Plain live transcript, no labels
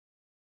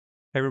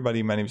Hey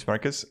everybody, my name is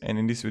Marcus, and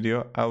in this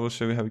video I will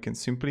show you how you can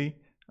simply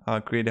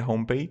create a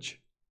home page,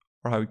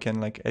 or how you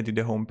can edit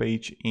the home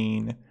page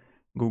in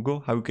Google,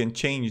 how you can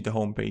change the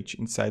home page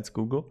inside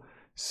Google.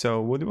 So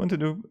what you want to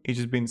do is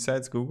just be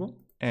inside Google,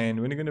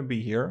 and when you're going to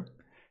be here,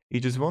 you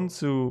just want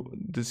to,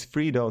 these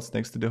three dots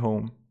next to the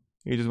home,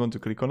 you just want to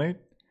click on it,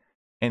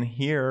 and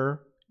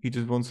here you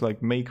just want to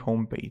make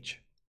home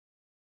page.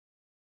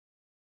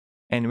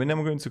 And when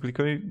I'm going to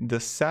click on it, the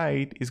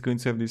site is going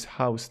to have this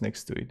house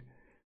next to it.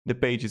 The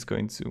page is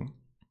going to.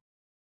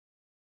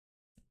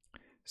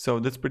 So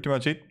that's pretty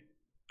much it.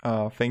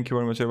 Thank you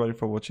very much everybody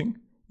for watching.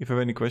 If you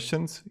have any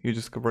questions, you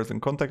just press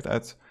and contact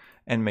us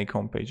and make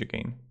homepage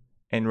again.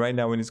 And right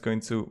now when it's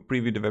going to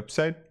preview the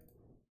website.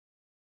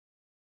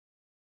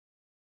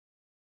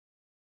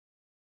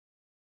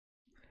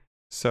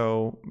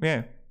 So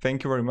yeah,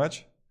 thank you very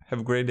much. Have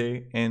a great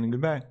day and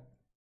goodbye.